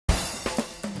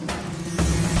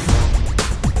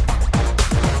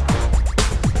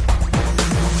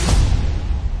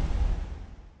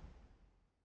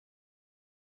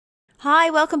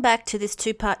Hi, welcome back to this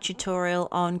two-part tutorial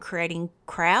on creating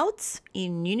crowds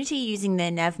in Unity using their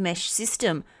Navmesh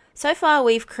system. So far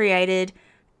we've created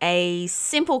a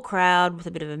simple crowd with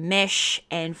a bit of a mesh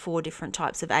and 4 different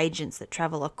types of agents that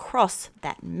travel across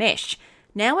that mesh.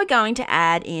 Now we're going to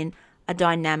add in a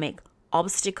dynamic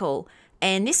obstacle,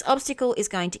 and this obstacle is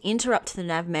going to interrupt the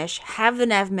Navmesh, have the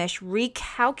Navmesh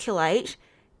recalculate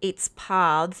its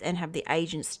paths and have the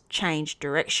agents change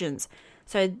directions.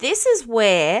 So this is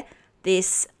where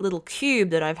this little cube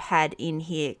that I've had in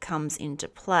here comes into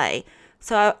play.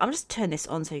 So I'm just turn this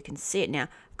on so you can see it now.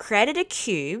 I've created a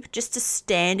cube, just a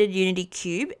standard Unity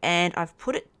cube, and I've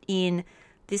put it in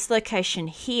this location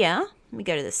here. Let me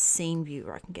go to the scene view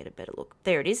where I can get a better look.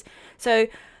 There it is. So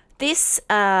this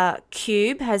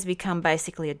cube has become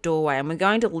basically a doorway, and we're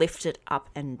going to lift it up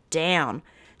and down.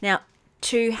 Now,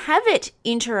 to have it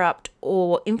interrupt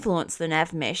or influence the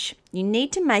Navmesh, you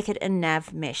need to make it a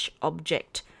Navmesh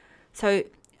object. So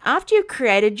after you've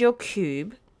created your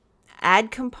cube, add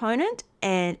component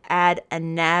and add a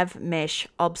Navmesh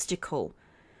obstacle.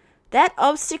 That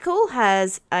obstacle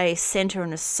has a center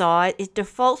and a side. It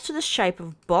defaults to the shape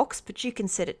of box, but you can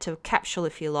set it to a capsule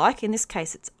if you like. In this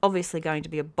case, it's obviously going to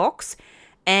be a box,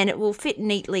 and it will fit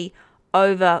neatly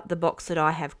over the box that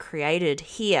I have created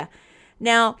here.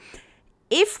 Now,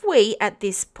 if we at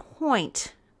this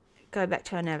point go back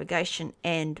to our navigation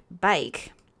and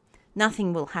bake,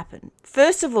 nothing will happen.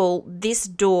 First of all, this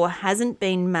door hasn't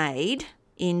been made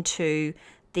into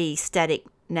the static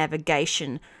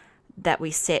navigation that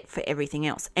we set for everything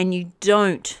else, and you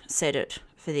don't set it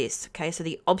for this, okay? So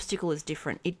the obstacle is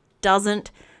different. It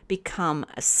doesn't become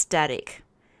a static.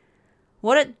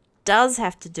 What it does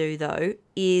have to do though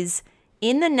is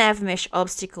in the Navmesh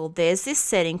obstacle, there's this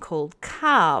setting called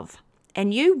carve,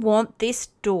 and you want this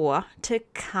door to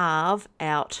carve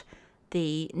out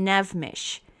the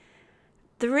Navmesh.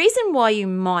 The reason why you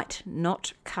might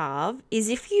not carve is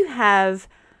if you have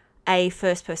a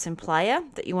first-person player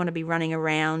that you want to be running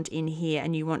around in here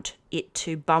and you want it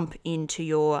to bump into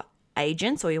your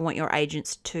agents, or you want your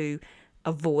agents to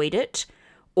avoid it,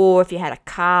 or if you had a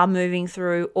car moving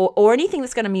through, or anything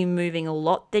that's going to be moving a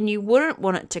lot, then you wouldn't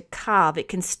want it to carve. It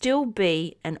can still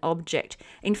be an object.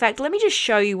 In fact, let me just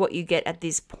show you what you get at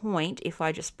this point if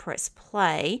I just press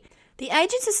play. The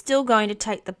agents are still going to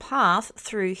take the path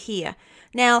through here.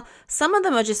 Now, some of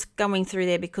them are just going through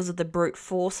there because of the brute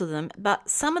force of them, but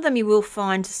some of them you will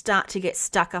find start to get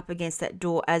stuck up against that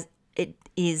door as it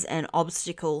is an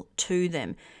obstacle to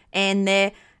them. And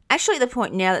they're actually at the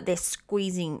point now that they're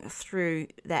squeezing through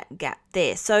that gap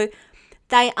there. So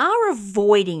they are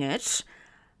avoiding it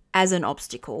as an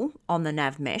obstacle on the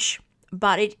Navmesh,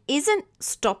 but it isn't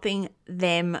stopping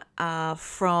them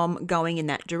from going in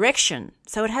that direction.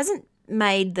 So it hasn't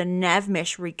made the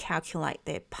Navmesh recalculate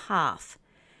their path.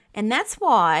 And that's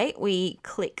why we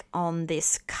click on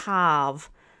this carve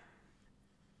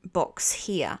box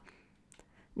here.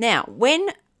 Now, when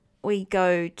we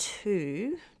go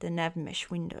to the Navmesh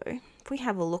window, if we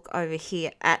have a look over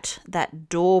here at that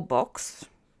door box,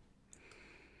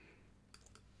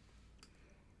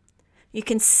 you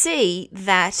can see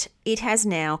that it has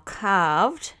now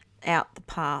carved out the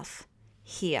path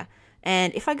here.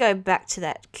 And if I go back to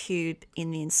that cube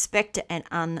in the inspector and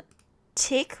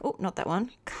untick, oh, not that one,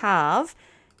 carve,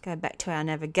 go back to our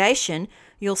navigation,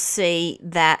 you'll see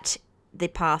that the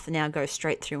path now goes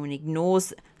straight through and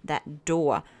ignores that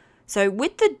door. So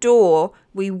with the door,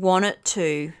 we want it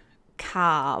to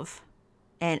carve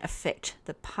and affect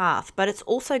the path, but it's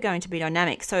also going to be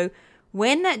dynamic. So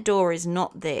when that door is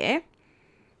not there,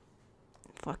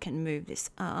 if I can move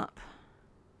this up,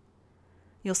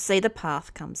 you'll see the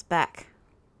path comes back.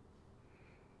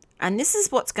 And this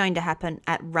is what's going to happen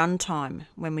at runtime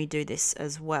when we do this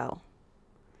as well.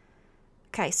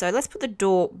 Okay, so let's put the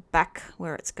door back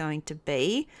where it's going to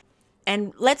be.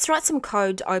 And let's write some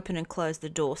code to open and close the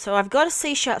door. So I've got a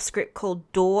C# script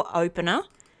called door opener.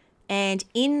 And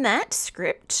in that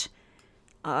script,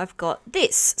 I've got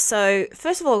this. So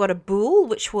first of all, I've got a bool,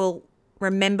 which will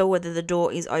remember whether the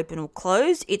door is open or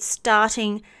closed. It's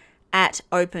starting at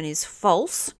open is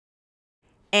false,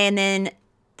 and then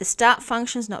the start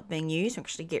function is not being used. I'll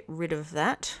actually get rid of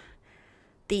that.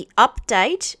 The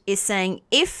update is saying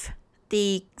if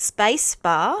the space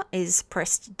bar is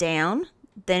pressed down,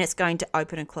 then it's going to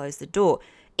open and close the door.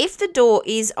 If the door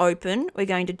is open, we're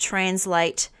going to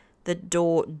translate the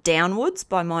door downwards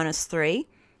by -3.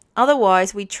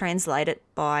 Otherwise, we translate it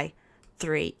by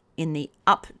 3 in the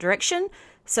up direction.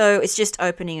 So it's just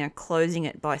opening and closing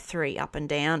it by 3 up and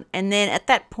down. And then at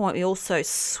that point, we also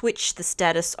switch the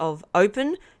status of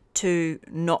open to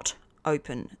not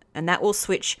open. And that will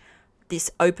switch this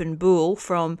open bool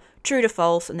from true to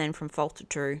false and then from false to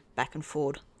true, back and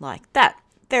forward like that.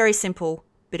 Very simple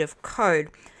bit of code.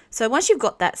 So once you've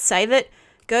got that, save it,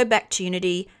 go back to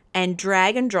Unity and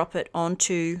drag and drop it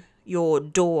onto your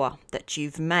door that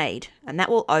you've made, and that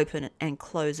will open it and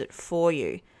close it for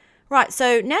you. Right,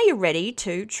 so now you're ready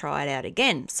to try it out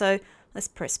again. So let's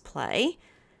press play.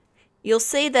 You'll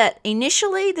see that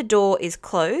initially the door is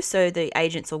closed, so the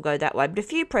agents will go that way. But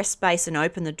if you press space and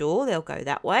open the door, they'll go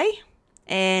that way.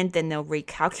 And then they'll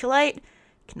recalculate. You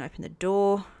can open the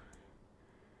door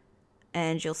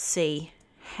and you'll see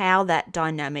how that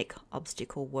dynamic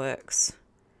obstacle works.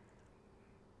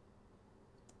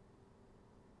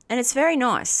 And it's very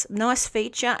nice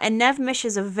feature, and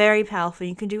Navmeshes are very powerful.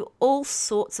 You can do all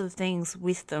sorts of things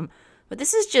with them. But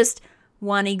this is just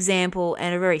one example,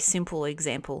 and a very simple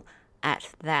example at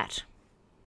that.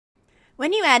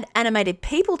 When you add animated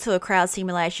people to a crowd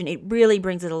simulation, it really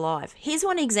brings it alive. Here's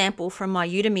one example from my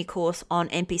Udemy course on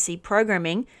NPC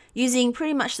Programming, using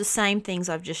pretty much the same things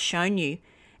I've just shown you.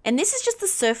 And this is just the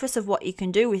surface of what you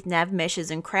can do with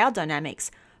Navmeshes and crowd dynamics.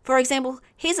 For example,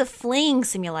 here's a fleeing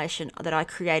simulation that I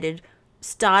created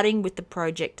starting with the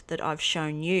project that I've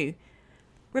shown you.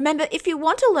 Remember, if you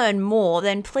want to learn more,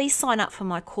 then please sign up for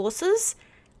my courses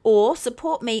or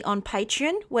support me on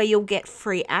Patreon, where you'll get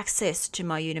free access to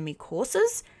my Udemy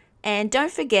courses. And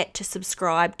don't forget to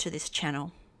subscribe to this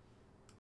channel.